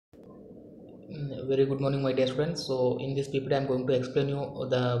Very good morning, my dear friends. So, in this PPT, I'm going to explain you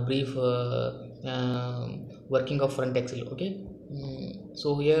the brief working of front axle. Okay.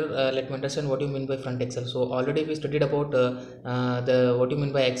 So here, let me understand what you mean by front axle. So already we studied about the what you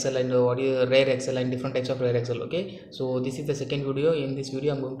mean by axle and what is rear axle and different types of rear axle. Okay. So this is the second video. In this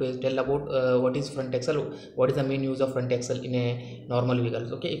video, I'm going to tell about what is front axle, what is the main use of front axle in a normal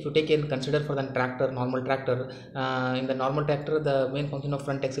vehicle. Okay. If you take in consider for the tractor, normal tractor, in the normal tractor, the main function of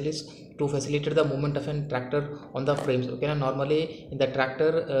front axle is to facilitate the movement of a tractor on the frames. Okay, now normally in the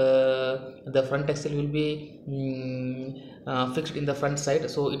tractor the front axle will be fixed in the front side,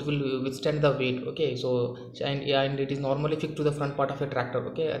 so it will withstand the weight. Okay, so and it is normally fixed to the front part of a tractor.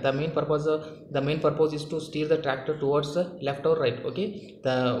 Okay, the main purpose is to steer the tractor towards the left or right. Okay,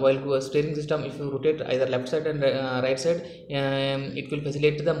 the while steering system, if you rotate either left side and right side, it will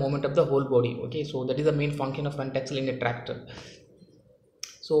facilitate the movement of the whole body. Okay, so that is the main function of front axle in a tractor.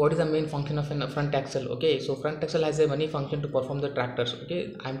 So what is the main function of a front axle? Okay, so front axle has a many function to perform the tractors.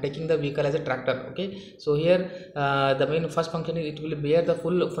 Okay, I am taking the vehicle as a tractor. Okay, so here the main first function is it will bear the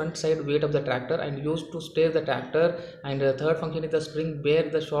full front side weight of the tractor and used to steer the tractor, and the third function is the spring bear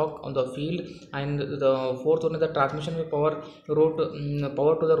the shock on the field, and the fourth one is the transmission with power to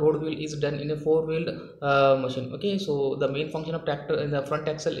the road wheel is done in a four-wheeled machine. Okay, so the main function of tractor in the front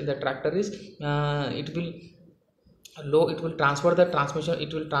axle in the tractor is it will transfer the transmission,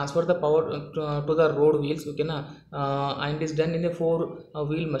 it will transfer the power to the road wheels. Okay na, and is done in a four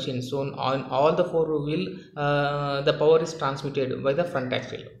wheel machine. So on all the four wheel the power is transmitted by the front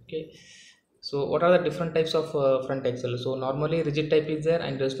axle. Okay, so what are the different types of front axle? So normally rigid type is there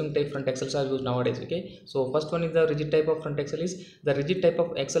and swing type front axles are used nowadays. Okay, so first one is the rigid type of front axle. Is the rigid type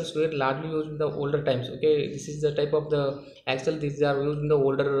of axles were largely used in the older times. Okay, this is the type of the axle these are used in the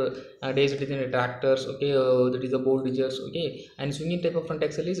older days. It is in the tractors. Okay, that is the bull diggers. Okay, and swinging type of front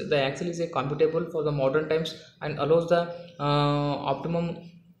axle is the axle is a computable for the modern times and allows the optimum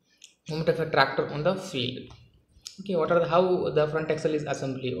movement of a tractor on the field. Okay, what are the how the front axle is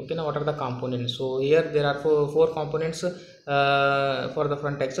assembly? Okay, now what are the components? So here there are four components for the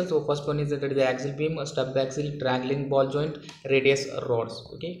front axle. So first one is that the axle beam, stub axle, drag link, ball joint, radius, rods.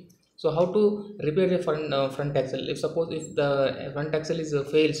 Okay, so how to repair a front axle? If suppose if the front axle is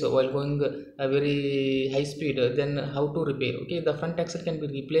fails while going very high speed, then how to repair? Okay, the front axle can be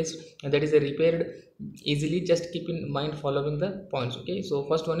replaced, and that is repaired easily. Just keep in mind following the points. Okay, so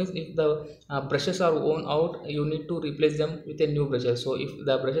first one is if the brushes are worn out, you need to replace them with a new brushes. So if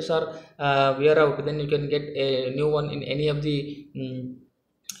the brushes are wear out, then you can get a new one in any of the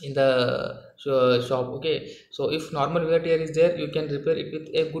in the shop. Okay, so if normal wear tear is there, you can repair it with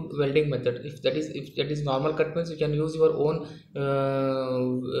a good welding method. If that is normal cut means, you can use your own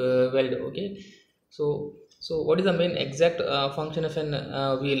weld. Okay, so what is the main exact function of an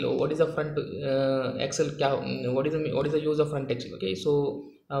wheel? What is the front axle? What is the use of front axle? Okay, so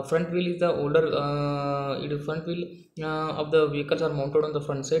front wheel is the older front wheel of the vehicles are mounted on the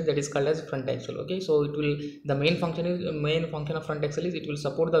front side, that is called as front axle. Okay, so it will the main function of front axle is it will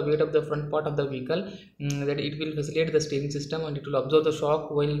support the weight of the front part of the vehicle, that it will facilitate the steering system, and it will absorb the shock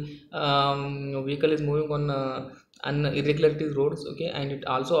while vehicle is moving on irregularity roads. Okay, and it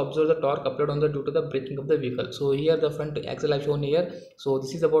also absorbs the torque applied on the due to the braking of the vehicle. So here the front axle I shown here. So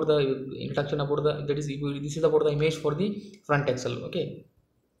this is about the introduction about the this is about the image for the front axle. Okay,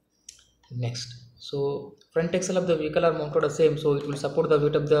 next, so front axle of the vehicle are mounted the same, so it will support the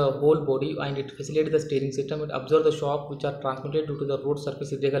weight of the whole body, and it facilitates the steering system. It absorbs the shock which are transmitted due to the road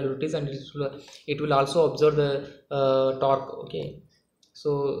surface irregularities, and it will also absorb the torque. Okay,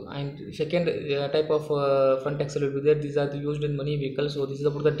 so and second type of front axle will be there. These are used in many vehicles. So this is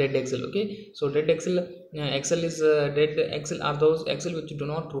about the dead axle. Okay, so dead axle dead axle are those axle which do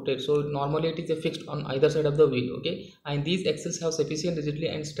not rotate. So normally it is fixed on either side of the wheel. Okay, and these axles have sufficient rigidity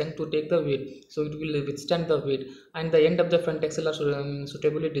and strength to take the weight, so it will withstand the weight, and the end of the front axle are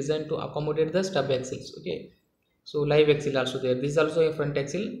suitably designed to accommodate the stub axles. Okay, so live axle also there. This is also a front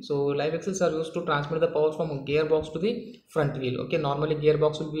axle. So live axles are used to transmit the power from a gearbox to the front wheel. Okay, normally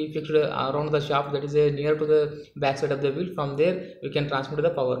gearbox will be fixed around the shaft, that is near to the back side of the wheel. From there we can transmit the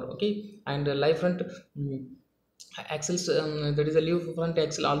power. Okay, and live front axles, that is a live front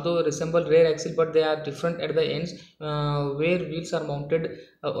axle, although resemble rear axle, but they are different at the ends where wheels are mounted.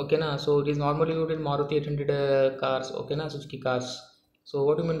 Okay na, so it is normally used in Maruti 800 cars. Okay na, Suzuki cars. So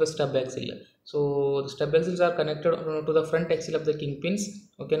what do you mean by stub axle? So the stub axles are connected to the front axle of the kingpins.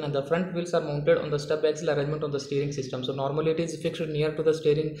 Okay, now the front wheels are mounted on the stub axle arrangement on the steering system. So normally it is fixed near to the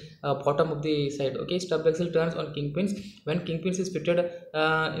steering bottom of the side. Okay, stub axle turns on kingpins when kingpins is fitted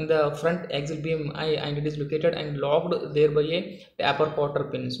in the front axle beam eye, and it is located and locked there by a taper quarter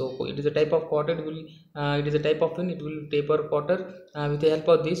pin. So it is a type of quarter, it is a type of pin, it will taper quarter. With the help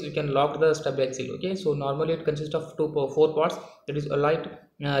of this we can lock the stub axle. Okay, so normally it consists of four parts, that is alloy,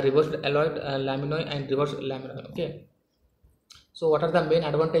 reversed alloy, laminoi and reverse laminoi. Okay, so what are the main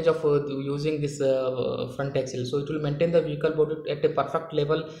advantage of using this front axle? So it will maintain the vehicle body at a perfect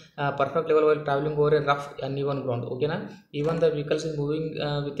level while traveling over a rough uneven ground. Okay, na? Even the vehicles is moving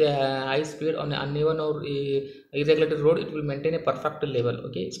with a high speed on an uneven or irregular road, it will maintain a perfect level.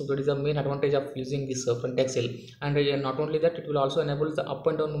 Okay, so that is the main advantage of using this front axle. And not only that, it will also enable the up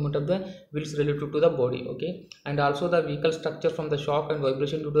and down movement of the wheels relative to the body. Okay, and also the vehicle structure from the shock and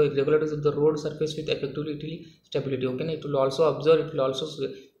vibration to the irregularities of the road surface with effectively stability. Okay, it will also observe, it will also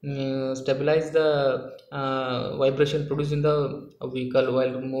stabilize the vibration produced in the vehicle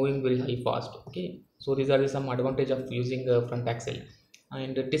while moving very high fast. Okay, so these are some advantage of using front axle.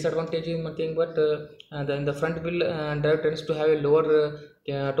 And disadvantage is nothing but in the front wheel drive tends to have a lower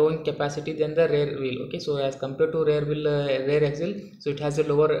towing capacity than the rear wheel. Okay, so as compared to rear wheel, rear axle, so it has a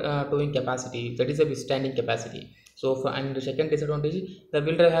lower towing capacity, that is a withstanding capacity. So and the second disadvantage is the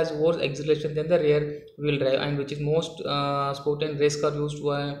wheel drive has worse acceleration than the rear wheel drive, and which is most sport and race car used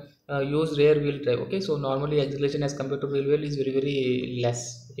to use rear wheel drive. Okay, so normally acceleration as compared to rear wheel is very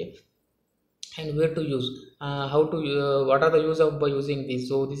less. Okay, and where to use, how to what are the use of by using this?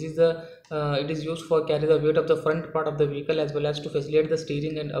 So this is the it is used for carry the weight of the front part of the vehicle as well as to facilitate the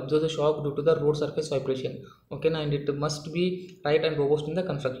steering and absorb the shock due to the road surface vibration. Okay, now, and it must be tight and robust in the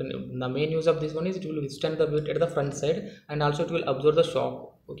construction. The main use of this one is it will withstand the weight at the front side, and also it will absorb the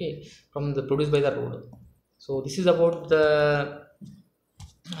shock, okay, from the produced by the road. So this is about the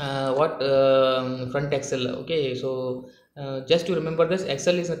what front axle. Okay, so just to remember, this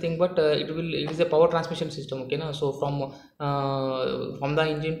axle is nothing but it is a power transmission system. Okay, now, so from the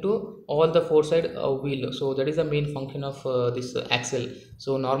engine to all the four side wheel, so that is the main function of this axle.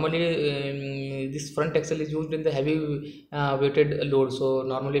 So normally this front axle is used in the heavy weighted load. So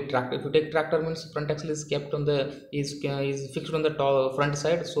normally tractor, if you take tractor, means front axle is kept on the is fixed on the front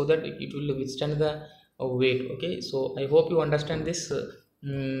side so that it will withstand the weight. Okay, so I hope you understand this.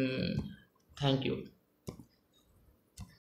 Mm, Thank you.